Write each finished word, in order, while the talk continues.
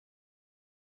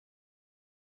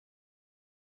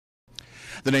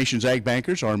The nation's ag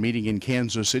bankers are meeting in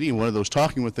Kansas City, and one of those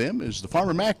talking with them is the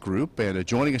Farmer Mac Group. And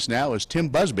joining us now is Tim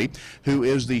Buzby, who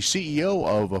is the CEO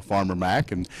of Farmer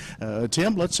Mac. And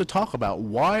Tim, let's talk about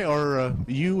why are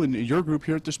you and your group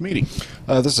here at this meeting?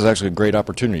 This is actually a great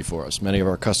opportunity for us. Many of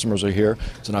our customers are here.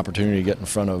 It's an opportunity to get in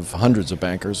front of hundreds of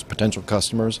bankers, potential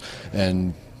customers,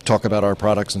 and talk about our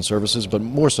products and services, but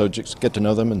more so just get to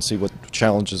know them and see what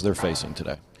challenges they're facing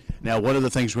today. Now, one of the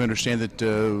things we understand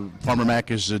that Farmer Mac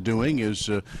is doing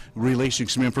is releasing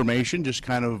some information, just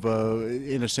kind of,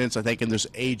 in a sense, I think in this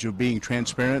age of being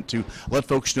transparent, to let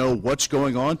folks know what's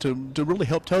going on to really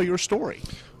help tell your story.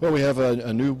 Well, we have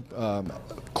a new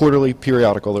quarterly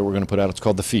periodical that we're going to put out. It's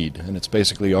called The Feed, and it's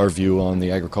basically our view on the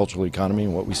agricultural economy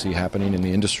and what we see happening in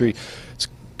the industry. It's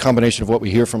combination of what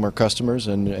we hear from our customers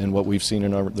and what we've seen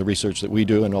in the research that we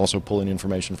do, and also pulling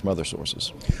information from other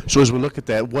sources. So as we look at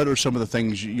that, what are some of the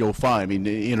things you'll find? I mean,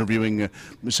 interviewing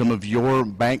some of your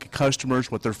bank customers,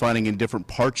 what they're finding in different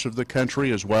parts of the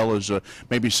country, as well as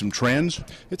maybe some trends?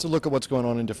 It's a look at what's going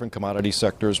on in different commodity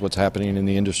sectors, what's happening in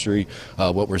the industry,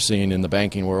 what we're seeing in the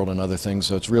banking world and other things.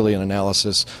 So it's really an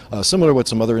analysis similar to what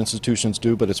some other institutions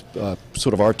do, but it's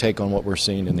sort of our take on what we're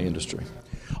seeing in the industry.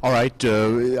 All right.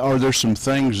 Are there some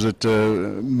things that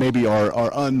maybe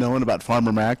are unknown about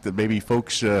Farmer Mac that maybe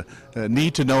folks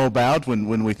need to know about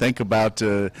when we think about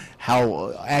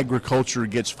how agriculture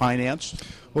gets financed?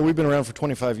 Well, we've been around for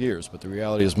 25 years, but the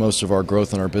reality is most of our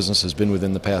growth in our business has been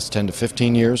within the past 10 to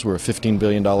 15 years. We're a $15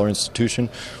 billion institution.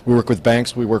 We work with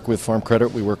banks, we work with farm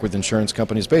credit, we work with insurance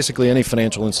companies. Basically any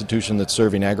financial institution that's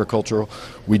serving agricultural,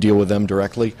 we deal with them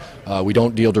directly. We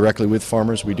don't deal directly with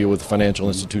farmers, we deal with financial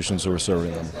institutions who are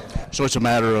serving them. So it's a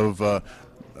matter of a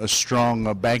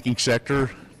strong banking sector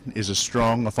is a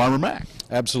strong Farmer Mac.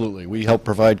 Absolutely. We help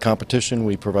provide competition.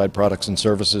 We provide products and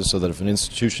services so that if an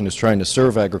institution is trying to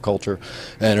serve agriculture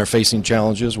and are facing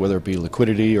challenges, whether it be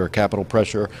liquidity or capital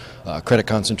pressure, credit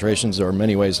concentrations, there are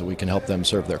many ways that we can help them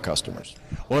serve their customers.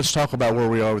 Well, let's talk about where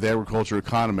we are with the agriculture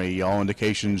economy. All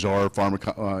indications are farm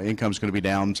income is going to be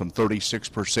down some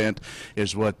 36%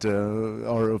 is what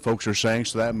our folks are saying.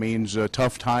 So that means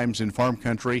tough times in farm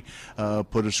country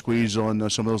put a squeeze on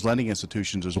some of those lending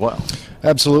institutions as well.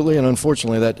 Absolutely, and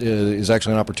unfortunately that is actually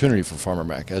an opportunity for Farmer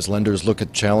Mac. As lenders look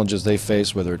at challenges they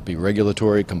face, whether it be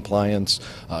regulatory, compliance,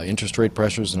 interest rate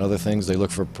pressures and other things, they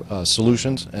look for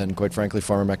solutions, and quite frankly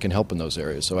Farmer Mac can help in those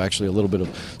areas. So actually a little bit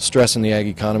of stress in the ag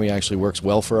economy actually works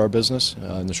well for our business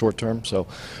in the short term. So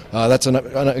that's,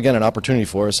 again, an opportunity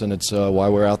for us, and it's why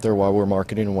we're out there, why we're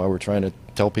marketing, and why we're trying to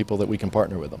tell people that we can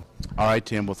partner with them. All right,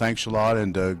 Tim. Well, thanks a lot,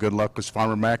 and good luck as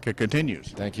Farmer Mac continues.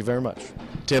 Thank you very much.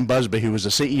 Tim Buzby, who is the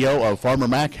CEO of Farmer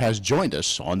Mac, has joined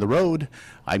us on the road.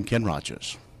 I'm Ken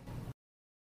Rogers.